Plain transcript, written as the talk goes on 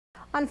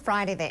On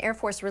Friday, the Air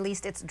Force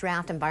released its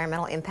draft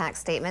environmental impact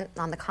statement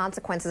on the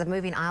consequences of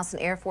moving Eielson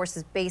Air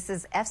Force's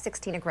base's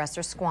F-16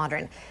 Aggressor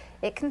Squadron.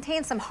 It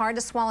contains some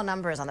hard-to-swallow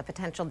numbers on the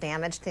potential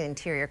damage to the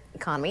interior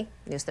economy.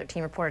 News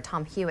 13 reporter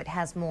Tom Hewitt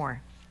has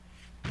more.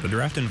 The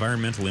draft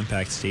environmental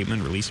impact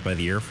statement released by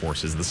the Air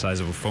Force is the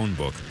size of a phone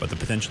book, but the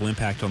potential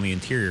impact on the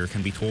interior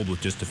can be told with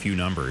just a few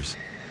numbers.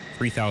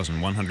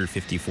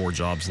 3,154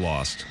 jobs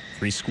lost,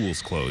 3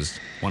 schools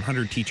closed,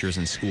 100 teachers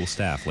and school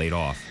staff laid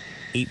off,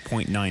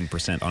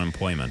 8.9%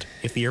 unemployment.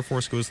 If the Air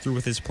Force goes through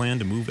with its plan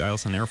to move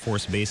Eielson Air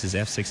Force Base's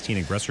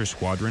F-16 Aggressor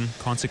Squadron,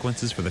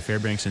 consequences for the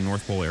Fairbanks and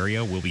North Pole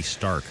area will be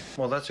stark.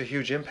 Well, that's a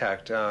huge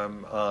impact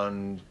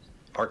on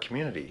our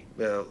community.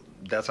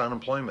 That's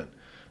unemployment.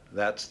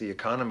 That's the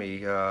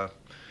economy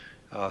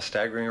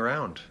staggering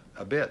around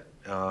a bit.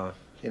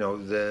 You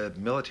know, the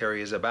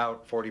military is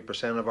about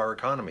 40% of our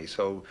economy,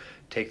 so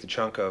take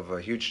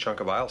a huge chunk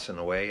of Eielson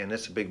away, and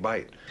it's a big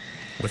bite.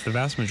 With the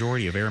vast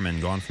majority of airmen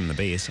gone from the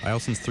base,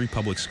 Eielson's 3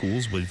 public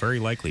schools would very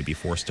likely be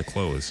forced to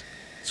close.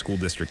 School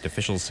district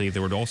officials say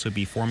there would also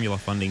be formula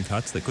funding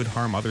cuts that could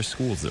harm other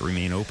schools that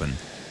remain open,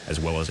 as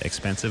well as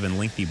expensive and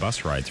lengthy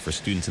bus rides for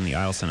students in the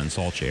Eielson and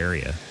Salcha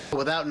area.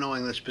 Without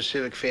knowing the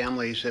specific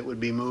families that would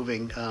be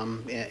moving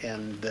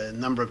and the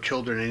number of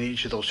children in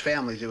each of those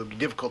families, it would be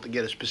difficult to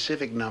get a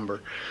specific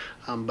number.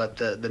 But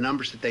the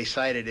numbers that they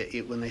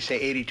cited, when they say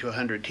 80 to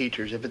 100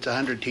 teachers, if it's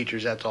 100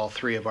 teachers, that's all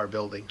 3 of our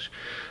buildings.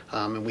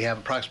 And we have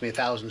approximately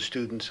 1,000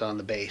 students on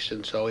the base,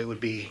 and so it would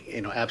be,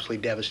 absolutely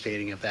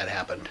devastating if that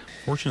happened.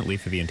 Fortunately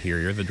for the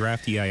interior, the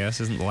draft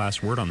EIS isn't the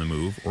last word on the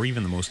move, or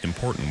even the most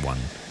important one.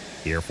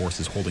 The Air Force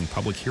is holding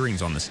public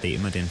hearings on the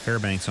statement in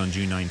Fairbanks on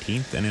June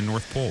 19th and in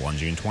North Pole on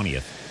June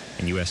 20th.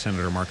 And U.S.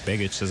 Senator Mark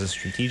Begich says a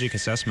strategic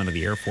assessment of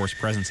the Air Force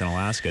presence in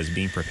Alaska is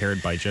being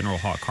prepared by General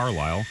Hawk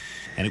Carlisle,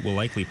 and it will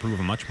likely prove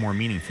much more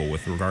meaningful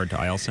with regard to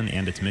Eielson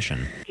and its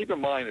mission. Keep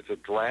in mind it's a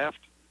draft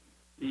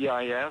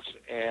EIS,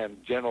 and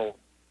General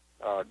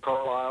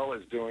Carlisle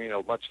is doing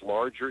a much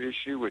larger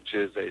issue, which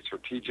is a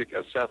strategic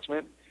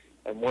assessment.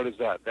 And what is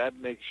that? That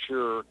makes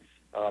sure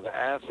the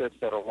assets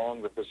that are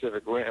along the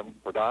Pacific Rim,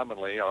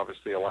 predominantly,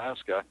 obviously,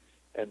 Alaska,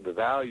 and the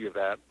value of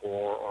that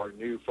for our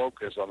new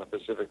focus on the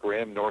Pacific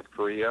Rim, North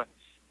Korea,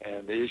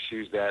 and the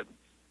issues that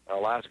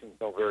Alaskans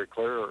know very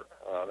clear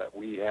that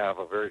we have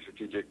a very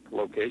strategic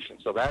location.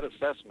 So that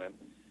assessment,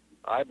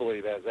 I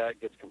believe, as that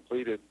gets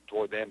completed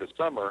toward the end of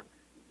summer,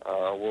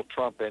 will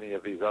trump any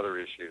of these other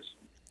issues.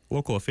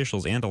 Local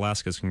officials and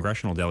Alaska's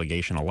congressional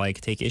delegation alike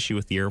take issue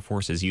with the Air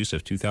Force's use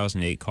of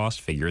 2008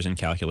 cost figures in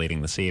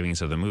calculating the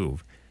savings of the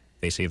move.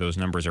 They say those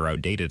numbers are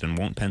outdated and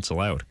won't pencil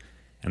out.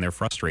 And they're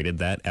frustrated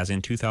that, as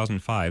in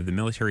 2005, the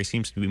military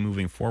seems to be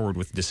moving forward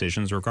with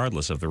decisions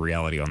regardless of the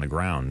reality on the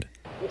ground.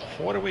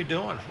 What are we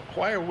doing?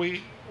 Why do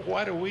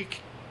we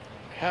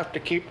have to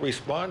keep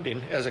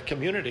responding as a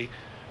community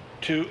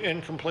to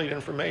incomplete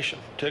information,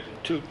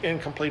 to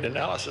incomplete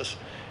analysis?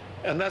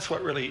 And that's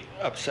what really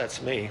upsets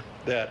me,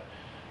 that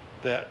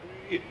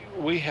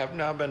we have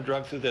now been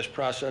drugged through this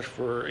process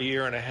for a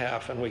year and a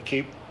half, and we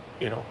keep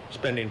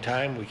spending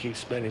time, we keep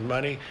spending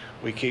money,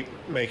 we keep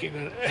making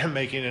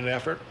an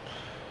effort.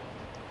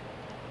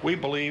 We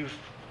believe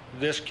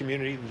this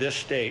community, this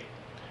state,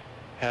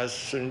 has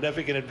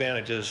significant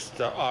advantages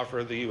to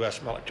offer the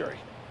U.S. military.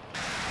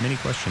 Many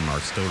question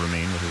marks still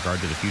remain with regard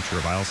to the future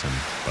of Eielson,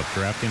 but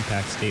the draft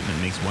impact statement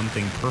makes one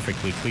thing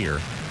perfectly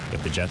clear.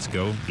 If the jets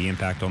go, the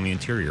impact on the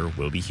interior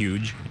will be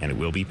huge, and it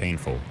will be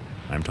painful.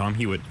 I'm Tom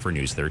Hewitt for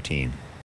News 13.